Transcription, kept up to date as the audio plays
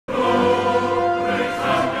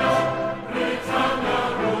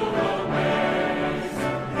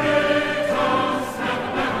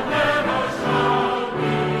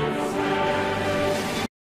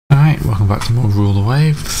More ruler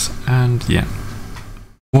waves, and yeah.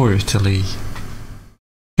 More Italy.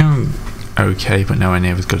 Going okay, but nowhere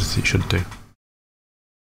near as good as it should do.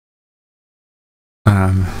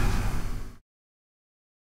 I'm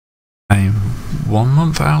 1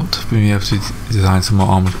 month out from being able to design some more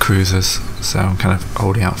armoured cruisers, so I'm kind of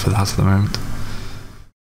holding out for that at the moment.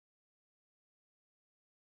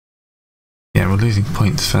 Yeah, we're losing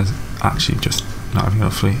points for actually just not having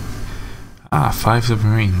enough fleet. 5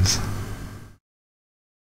 submarines.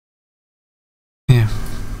 Yeah,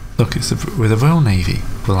 look, with a Royal Navy,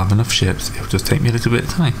 we'll have enough ships, it'll just take me a little bit of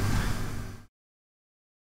time.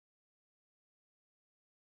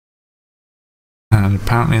 And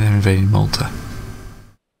apparently they're invading Malta.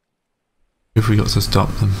 If we got to stop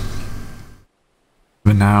them.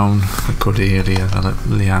 Renown, Cordelia,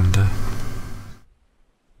 Leander.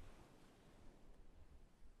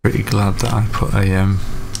 Pretty glad that I put a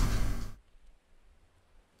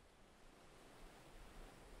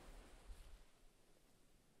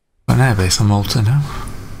an airbase on Malta now.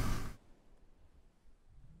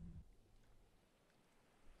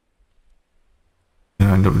 We'll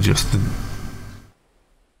end up just,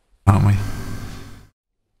 aren't we?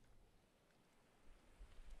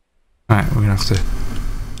 Right, we're gonna have to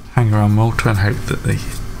hang around Malta and hope that they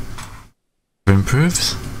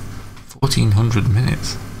improves. 1400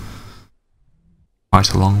 minutes.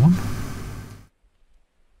 Quite a long one.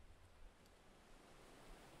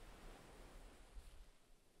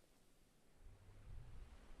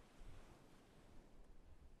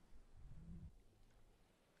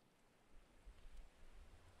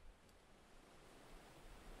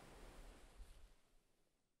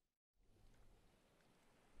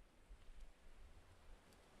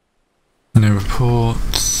 No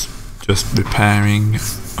reports, just repairing.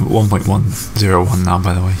 1.101 now,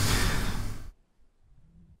 by the way.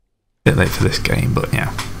 Bit late for this game, but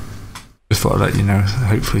yeah. Just thought I'd let you know,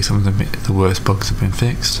 hopefully some of the worst bugs have been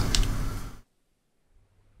fixed.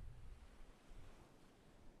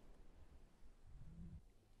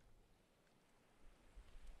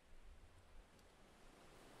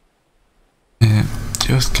 Yeah,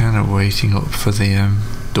 just kind of waiting up for the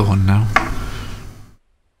dawn now.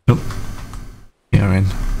 Oh, you're in.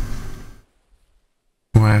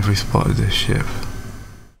 Where have we spotted this ship?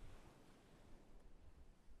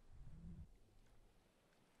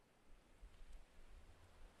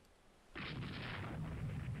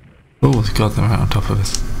 Oh god, they're right on top of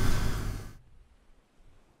us.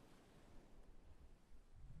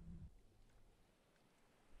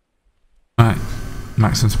 Right,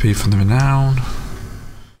 maximum speed from the Renown.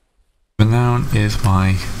 Renown is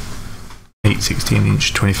my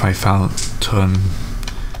 8/16" 25,000-ton.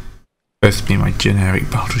 Supposed to be my generic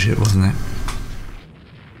battleship, wasn't it?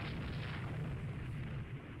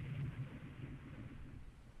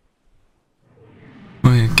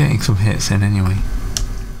 We're getting some hits in anyway.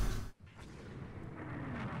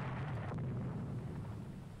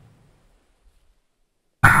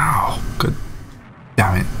 Ow, good.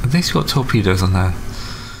 Damn it. Have they still got torpedoes on there? I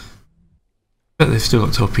bet they've still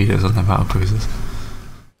got torpedoes on their battle cruisers.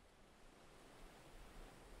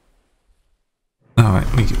 Alright,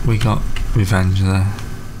 we got revenge there.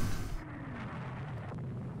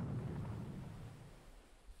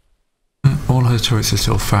 All her turrets are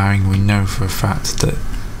still firing. We know for a fact that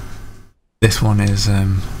this one is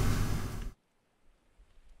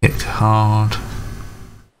hit hard.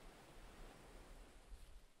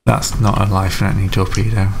 That's not a life-threatening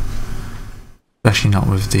torpedo, especially not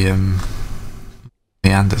with the end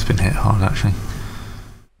that's been hit hard actually.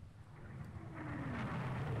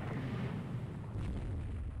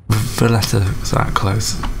 Valletta's that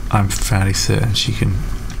close, I'm fairly certain she can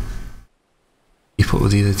keep up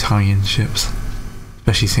with these Italian ships,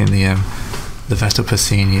 especially seeing the Vessel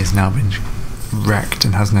Pacini has now been wrecked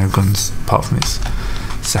and has no guns apart from its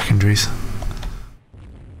secondaries.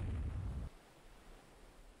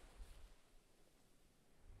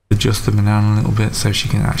 Adjust the Renown a little bit so she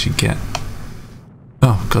can actually get...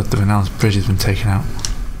 Oh god, the Renown's bridge has been taken out.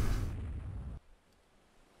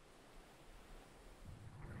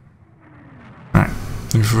 Right,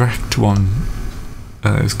 we've wrecked one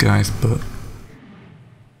of those guys, but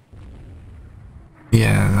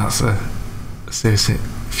yeah, that's a seriously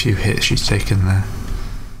few hits she's taken there.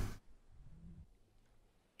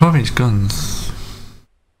 12-inch guns.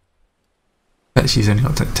 Bet she's only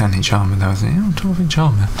got 10-inch armour though, isn't it? Oh, 12-inch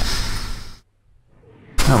armour.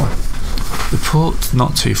 Oh well. The port's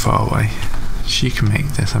not too far away. She can make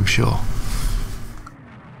this, I'm sure.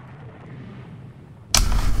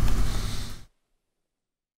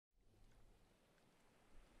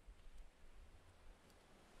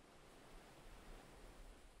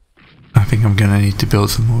 I think I'm to build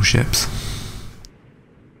some more ships.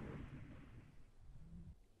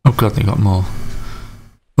 Oh god, they got more.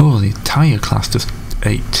 Oh, the Italia class just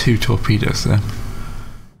ate 2 torpedoes there.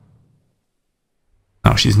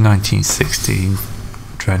 Now she's 1916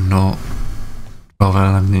 dreadnought, 12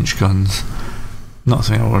 11-inch guns. Not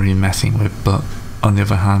something I'm already messing with, but on the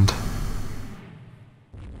other hand,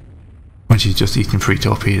 when she's just eating 3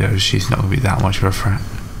 torpedoes, she's not going to be that much of a threat.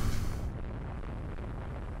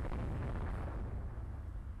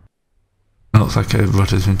 It looks like her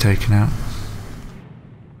rudder's been taken out.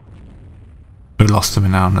 We lost them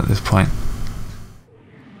renown at this point.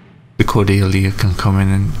 The Cordelia can come in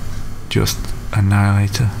and just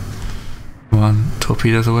annihilate her. 1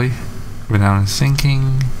 torpedoes away. Renown is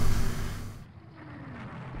sinking.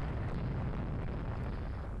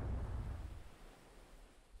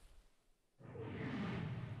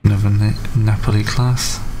 Another Napoli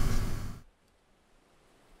class.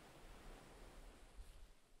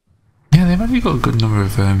 Yeah, they've actually got a good number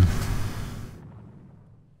of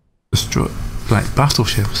like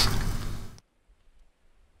battleships.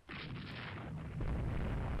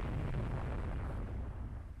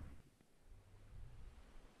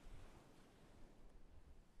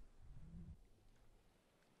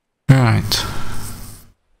 Right.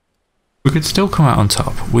 We could still come out on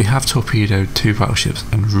top. We have torpedoed 2 battleships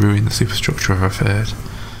and ruined the superstructure of a 3rd.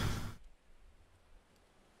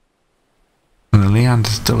 And the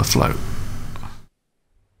Leander's still afloat.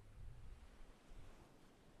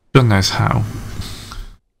 God knows how.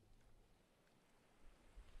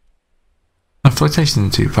 And flotation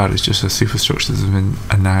isn't too bad, it's just the superstructures have been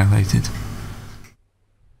annihilated.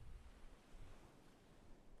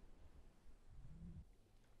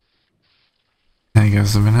 There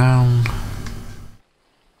goes the renown.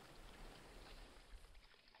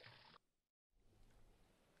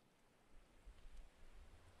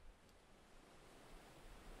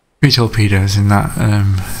 Three torpedoes in that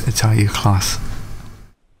Italia class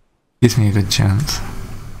gives me a good chance.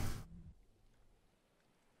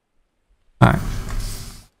 Right,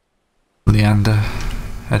 Leander,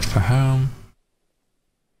 head for home,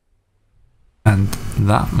 and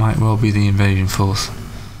that might well be the invasion force.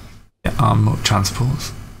 Yeah, armed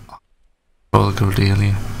transports for the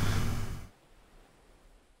Cordelia.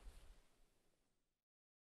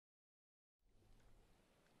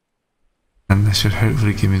 And this should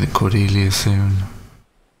hopefully give me the Cordelia soon.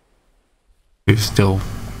 Who's still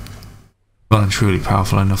well and truly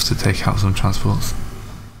powerful enough to take out some transports.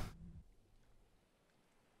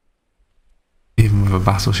 Even with a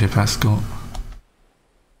battleship escort.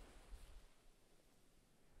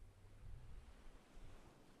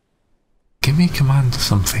 Give me command of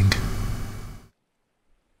something.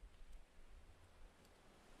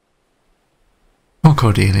 Come on,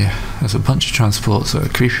 Cordelia. There's a bunch of transports that are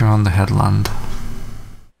creeping around the headland.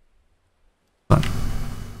 But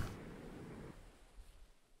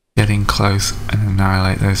get in close and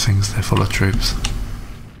annihilate those things. They're full of troops.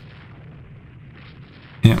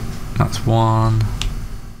 Yep, that's 1.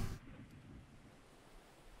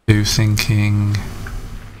 2 sinking.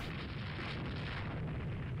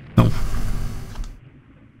 No.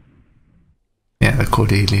 Yeah, the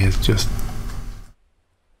Cordelia is just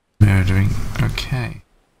murdering. Okay.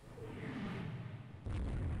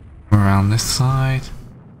 Around this side.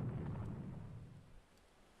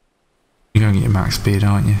 You're going to get your max speed,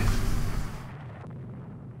 aren't you?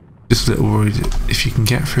 Just a little worried if you can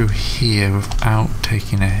get through here without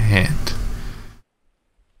taking a hit.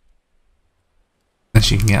 Then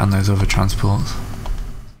she can get on those other transports.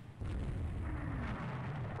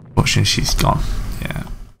 Fortunately, she's gone. Yeah.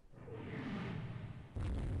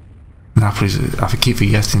 Napoli's, I keep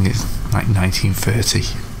forgetting it's like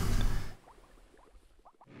 1930.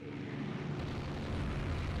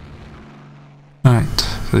 Right,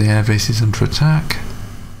 so the airbase is under attack.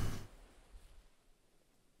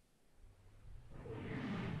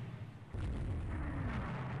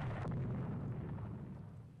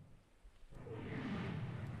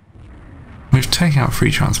 We've taken out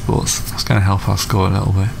 3 transports. That's going to help our score a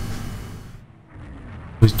little bit.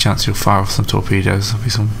 There's a chance you'll fire off some torpedoes. There'll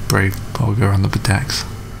be some brave bogger on the decks.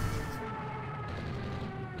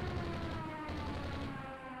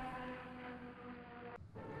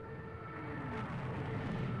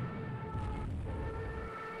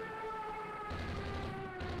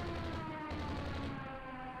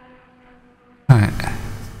 Right.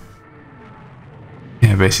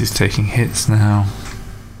 Yeah, base is taking hits now.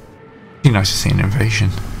 Be nice to see an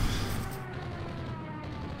invasion.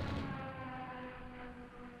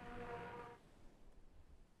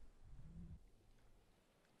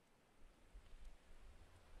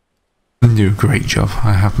 They do a great job.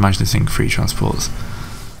 I have managed to sink 3 transports.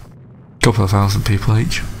 Couple of thousand people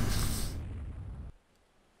each.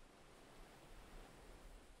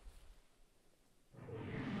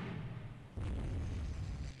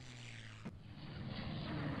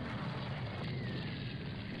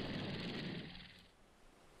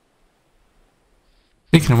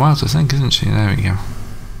 Taking a while to sink, isn't she? There we go.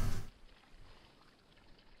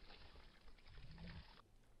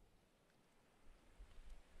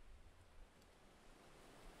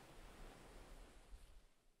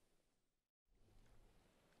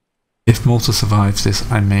 If Malta survives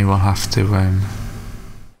this, I may well have to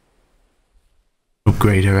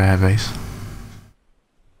upgrade her airbase.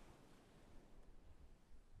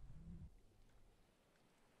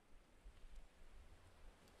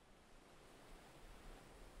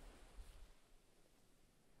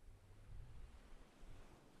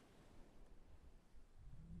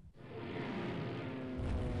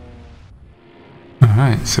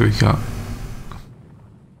 Alright, so we got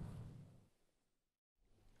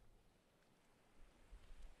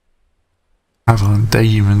Avalon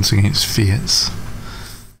Demons against Fiats.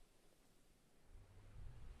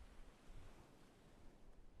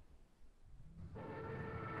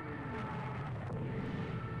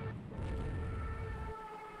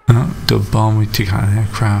 The bomb, we took out an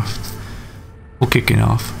aircraft. All kicking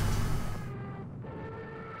off.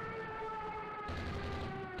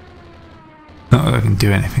 Not that I can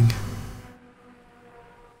do anything.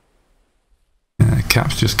 The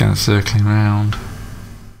cap's just kind of circling around.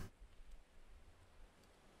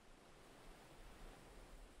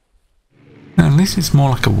 At least it's more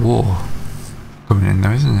like a war coming in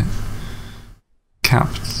though, isn't it?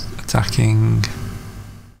 Cap's attacking.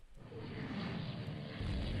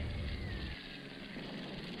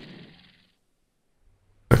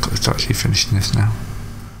 It's actually finishing this now.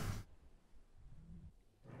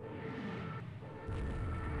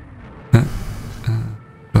 Well,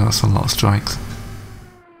 that's a lot of strikes.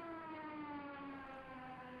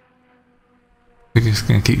 We're just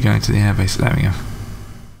going to keep going to the airbase. There we go.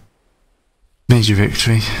 Major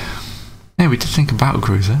victory. Yeah, we did think about a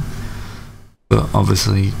cruiser, but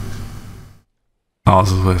obviously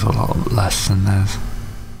ours was worth a lot less than theirs.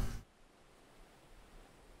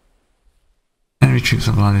 Enemy troops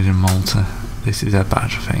have landed in Malta. This is a bad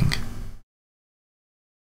thing.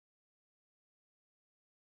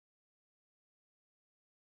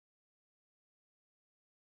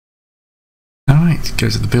 Alright, go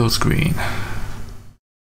to the build screen.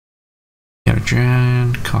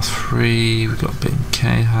 Drowned, cost free, we've got a bit in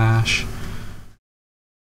K-hash. I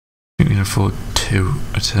think we can afford 2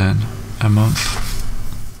 a turn a month.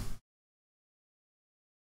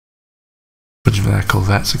 Bunch of their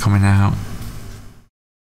corvettes are coming out.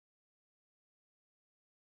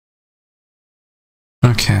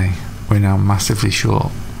 Okay, we're now massively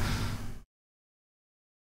short.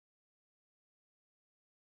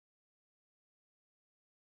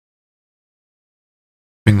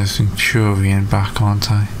 Bring the Centurion back,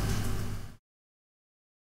 aren't I?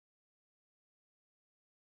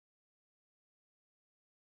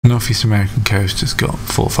 Northeast American coast has got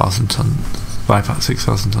 4,000 tons,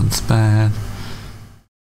 6,000 tons spared.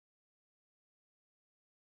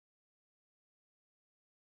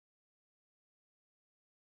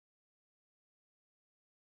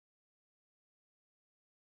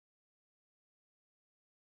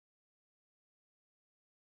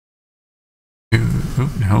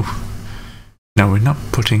 Oh, no, we're not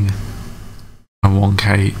putting a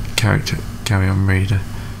 1K character carry-on raider.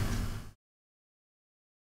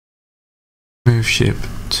 Move ship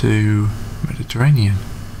to Mediterranean.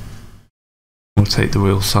 We'll take the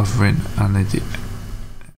Wheel Sovereign and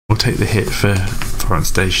we'll take the hit for foreign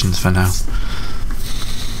stations for now.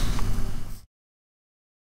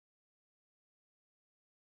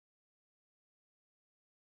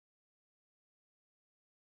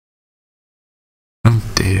 Oh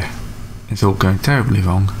dear, it's all going terribly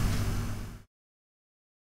wrong.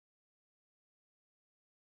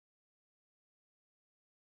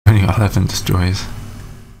 Only got 11 destroyers.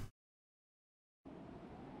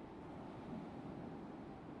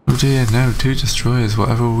 Oh dear, no, 2 destroyers,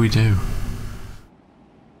 whatever will we do?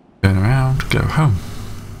 Turn around, go home.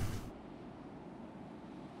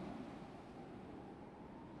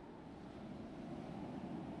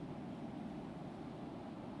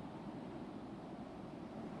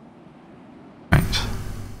 Right.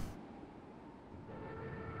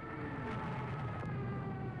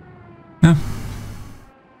 No.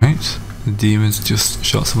 Right, the demons just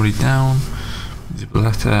shot somebody down. The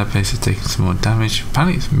Boletta base is taking some more damage.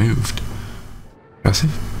 Apparently it's moved.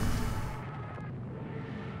 Impressive.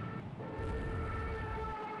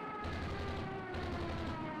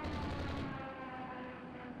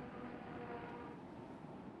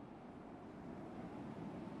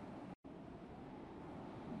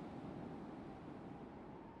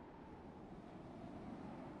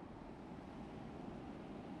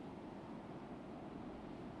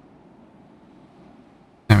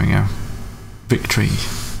 Victory.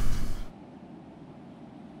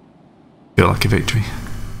 Feel like a victory.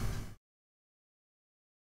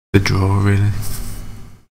 The draw, really.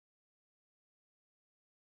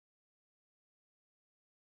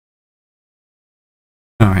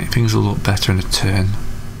 Alright, things will look better in a turn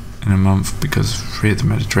in a month because 3 of the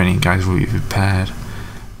Mediterranean guys will be prepared.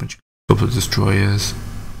 A couple of destroyers.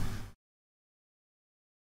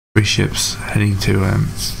 3 ships heading to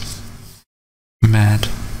Med.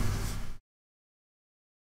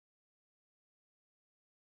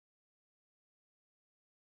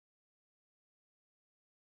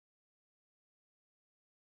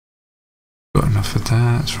 Got enough of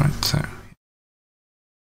that, right, so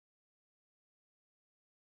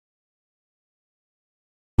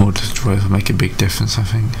more destroyers will make a big difference, I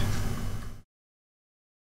think.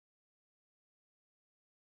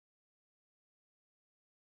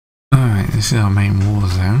 Alright, this is our main war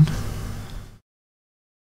zone.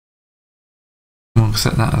 We'll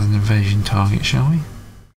set that as an invasion target, shall we?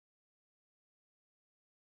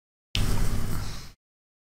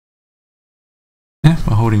 Yeah,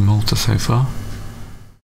 we're holding Malta so far.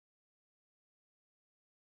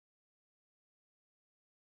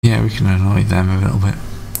 Yeah, we can annoy them a little bit.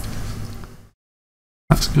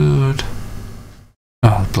 That's good.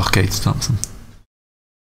 Oh, the blockade stops them.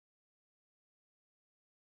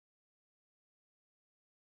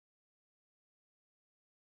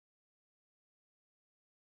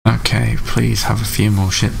 Okay, please have a few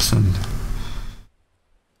more ships and...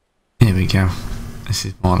 Here we go. This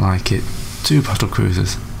is more like it. 2 battle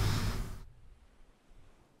cruisers.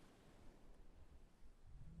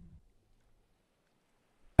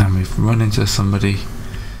 And we've run into somebody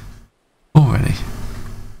already.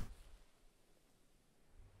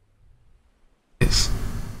 It's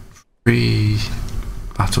 3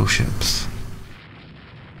 battleships.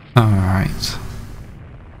 Alright.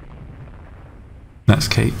 Let's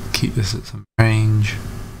keep this at some range.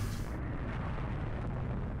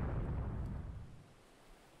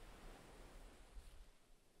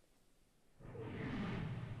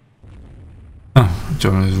 Oh,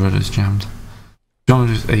 Dominus rudder's jammed.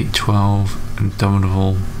 Dominus 812 and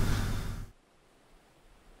Dominable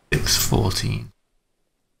 614.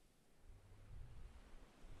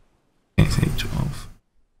 It's 812.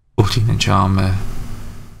 14 inch armour.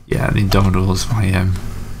 Yeah, the Indomitable's my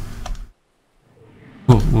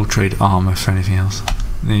we'll trade armour for anything else.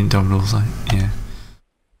 The Indomitable's like, yeah.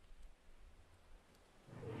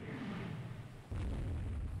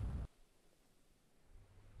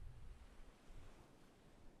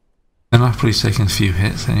 The Napoli's taking a few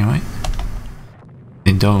hits anyway.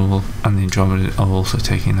 The Indomitable and the Andromeda are also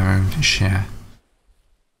taking their own share.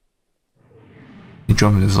 The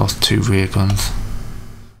Andromeda's lost 2 rear guns.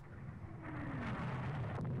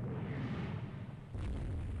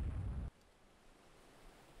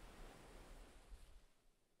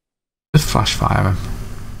 Just flash fire him.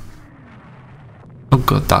 Oh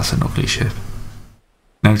god, that's an ugly ship.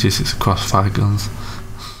 Notice it's crossfire guns.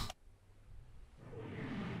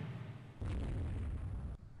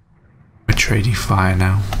 We're trading fire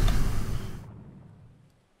now.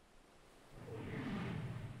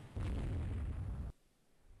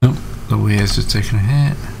 Oh, the Weir's just taking a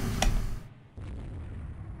hit.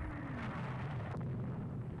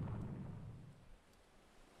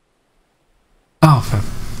 Oh, for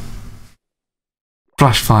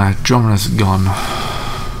flash fire, Dromeda's gone.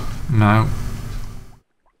 No.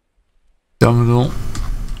 Dominable.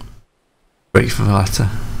 Wait for the letter.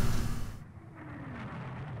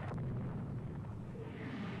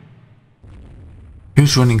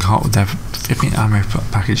 Who's running hot with their flipping ammo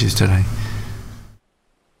packages today?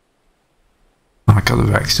 Oh my god,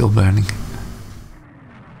 the wreck's still burning.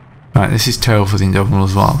 Right, this is terrible for the Indomitable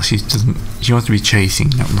as well. She wants to be chasing,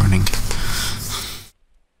 not running.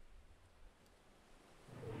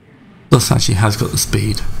 Plus that she has got the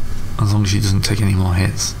speed, as long as she doesn't take any more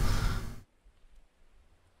hits.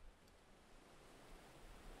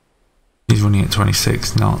 He's running at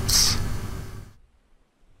 26 knots.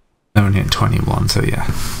 They're only at 21, so yeah.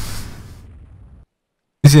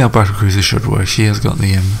 This is how battlecruiser should work. She has got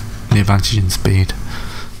the advantage in speed.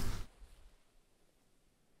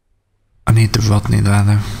 I need the Rodney there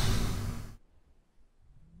though.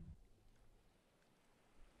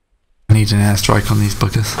 I need an airstrike on these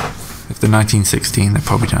buggers. If they're 1916, they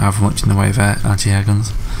probably don't have much in the way of anti-air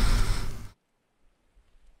guns.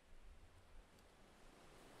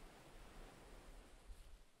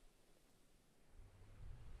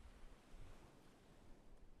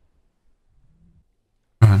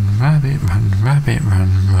 Run, rabbit, run, rabbit, run,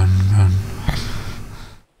 run, run.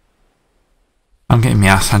 I'm getting my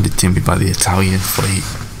ass handed to me by the Italian fleet.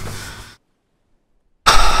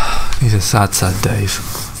 These are sad, sad days.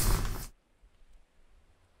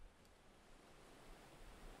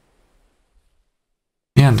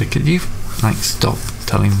 Leander, could you, like, stop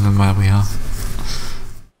telling them where we are?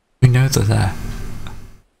 We know they're there.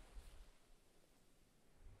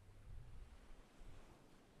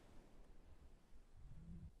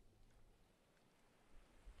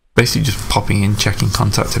 Basically just popping in, checking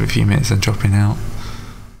contact every few minutes and dropping out.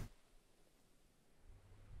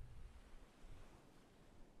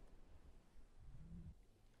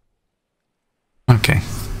 Okay.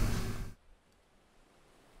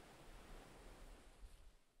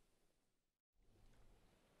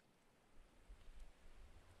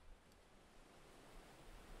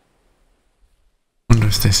 Wonder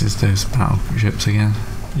if this is those battleships again.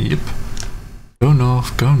 Yep. Go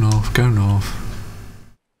north, go north, go north.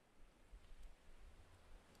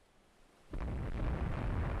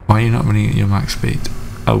 Why are you not running at your max speed?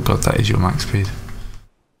 Oh god, that is your max speed.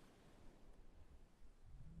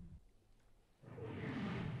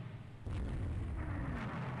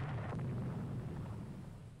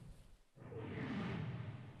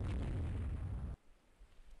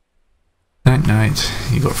 Night night,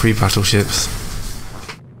 you got 3 battleships.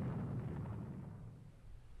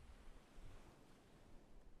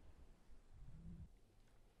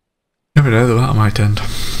 Never know, the battle might end.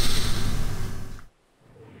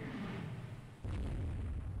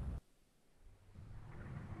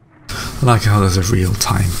 I like how there's a real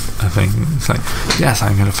time thing. It's like, yes,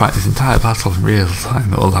 I'm going to fight this entire battle in real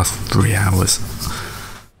time that will last 3 hours.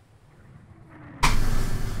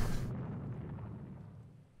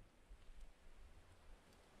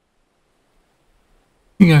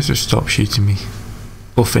 You guys just stop shooting me.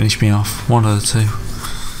 Or finish me off, one of the two.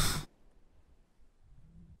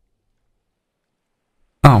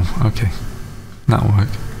 Oh, okay. That'll work.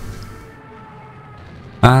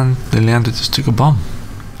 And the Leander just took a bomb.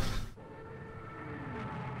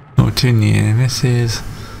 Not too near misses.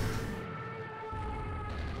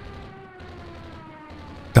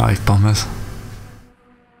 Dive bombers.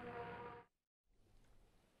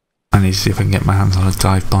 I need to see if I can get my hands on a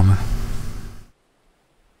dive bomber.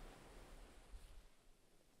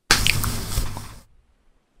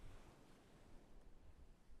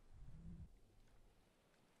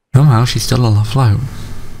 Somehow she's still on the float.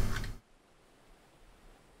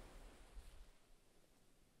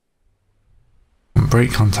 And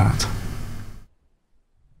break contact.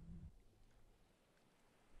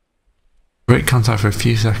 Break contact for a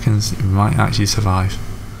few seconds, you might actually survive.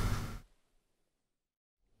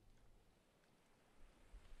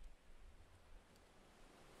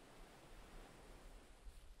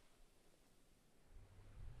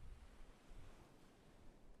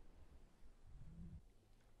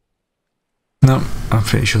 No, I'm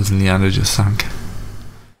pretty sure the Leander just sank.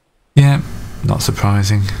 Yeah, not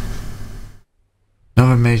surprising.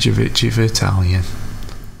 Another major victory for Italian.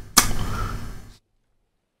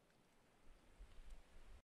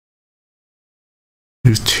 It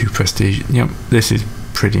was 2 prestige. Yep, this is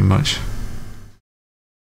pretty much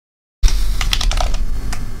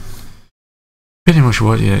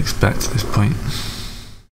what you'd expect at this point.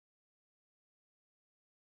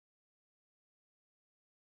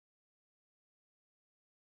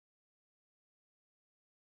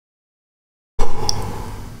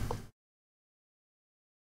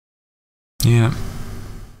 Yeah,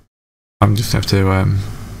 I'm just going to have to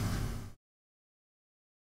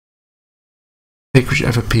take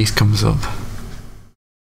whichever piece comes up.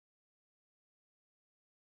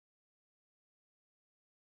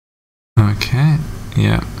 Okay,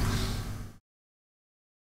 yeah.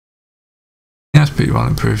 Yeah, it's pretty well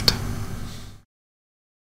improved.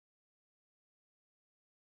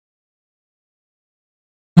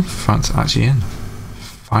 Oh, France actually in.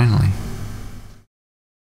 Finally.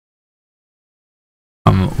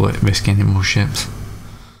 I'm not risking any more ships.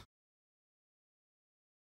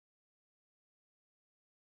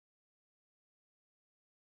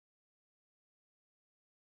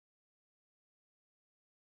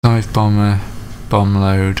 Dive bomber, bomb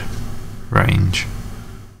load, range.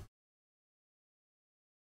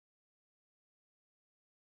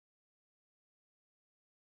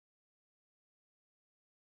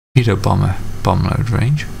 Torpedo bomber, bomb load,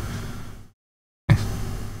 range. Okay.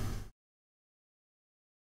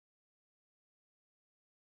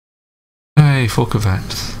 Hey, 4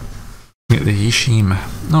 corvettes. Look at the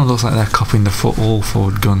Yashima. No, it looks like they're copying the all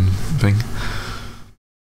forward gun thing.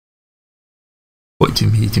 42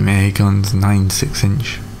 medium air guns, 9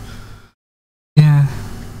 6-inch. Yeah.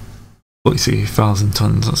 46,000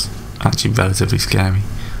 tons, that's actually relatively scary.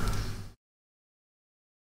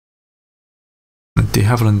 The De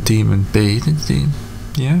Havilland Demon B,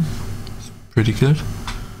 yeah, pretty good.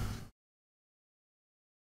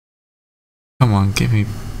 Come on, give me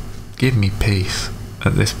peace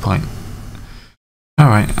at this point.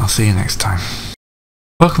 Alright, I'll see you next time.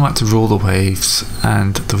 Welcome back to Rule the Waves,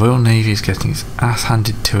 and the Royal Navy is getting its ass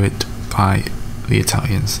handed to it by the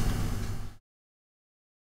Italians.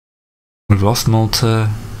 We've lost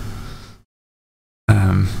Malta.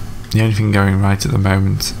 The only thing going right at the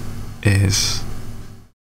moment is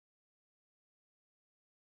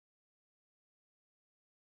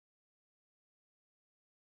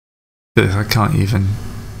this. I can't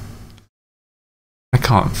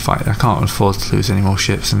fight. I can't afford to lose any more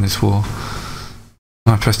ships in this war.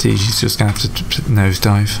 My prestige is just going to have to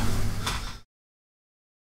nosedive.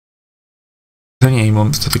 It's only 8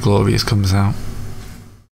 months till the Glorious comes out.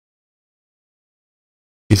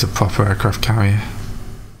 He's a proper aircraft carrier.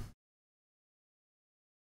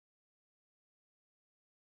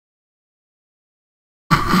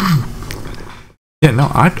 Yeah,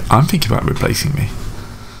 no, I'm thinking about replacing me.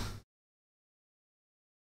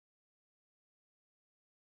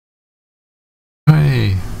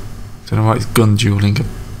 Hey, don't know why it's gun dueling a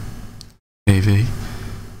AV.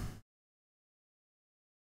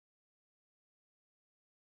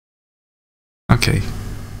 Okay.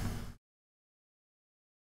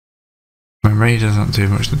 My raiders aren't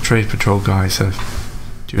doing much. The trade patrol guys are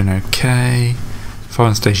doing okay.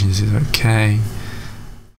 Foreign stations is okay.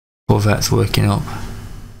 Corvettes working up.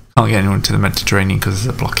 Can't get anyone to the Mediterranean because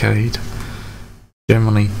there's a blockade.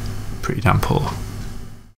 Generally, pretty damn poor.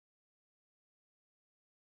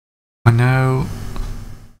 I know.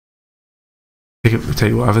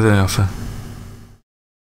 Take whatever they offer.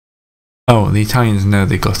 Oh, the Italians know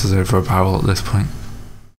they got us over a barrel at this point.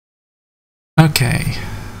 Okay.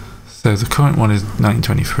 So the current one is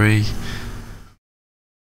 1923.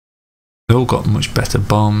 They all got much better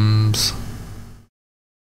bombs.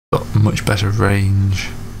 Got much better range.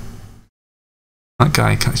 That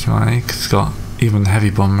guy catches my eye because he's got, even the heavy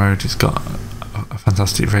bomb mode, it's got a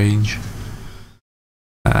fantastic range.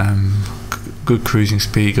 Good cruising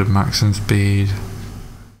speed, good maximum speed.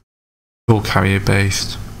 All carrier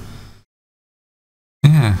based.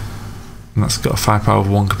 Yeah. And that's got a firepower of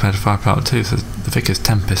 1 compared to firepower of 2, so the Vickers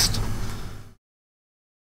Tempest.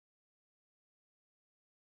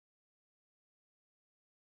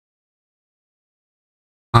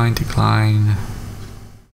 Decline.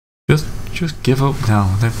 Just give up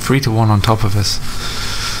now. They're 3-1 on top of us.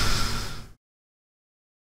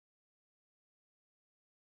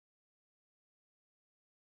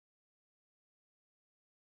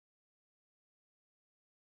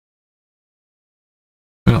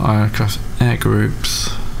 We got aircraft air groups.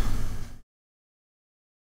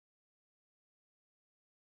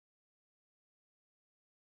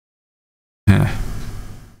 Yeah.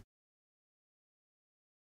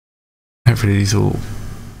 Hopefully these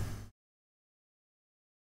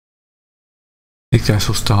guys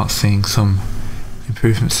will start seeing some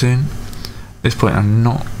improvement soon. At this point I'm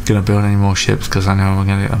not going to build any more ships because I know I'm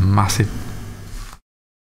going to get a massive...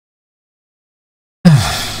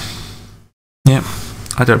 Yep,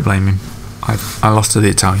 I don't blame him. I lost to the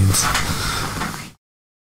Italians.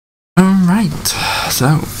 Alright,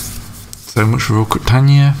 so much for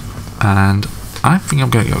Croctania, and I think I'm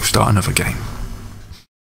going to go start another game.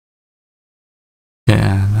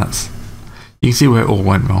 Yeah, that's... You can see where it all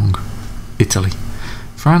went wrong. Italy.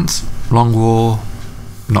 France, long war,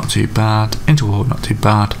 not too bad. Interwar, not too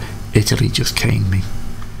bad. Italy just caned me.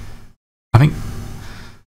 I think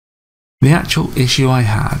the actual issue I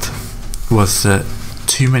had was that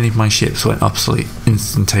too many of my ships went obsolete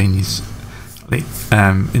instantaneously.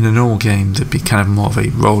 In the normal game, there'd be kind of more of a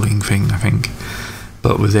rolling thing, I think.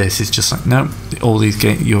 But with this, it's just like, no, all these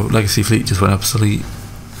your legacy fleet just went obsolete.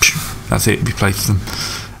 That's it, replace them.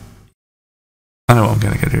 I know what I'm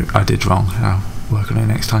going to do. I did wrong. I'll work on it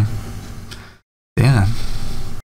next time.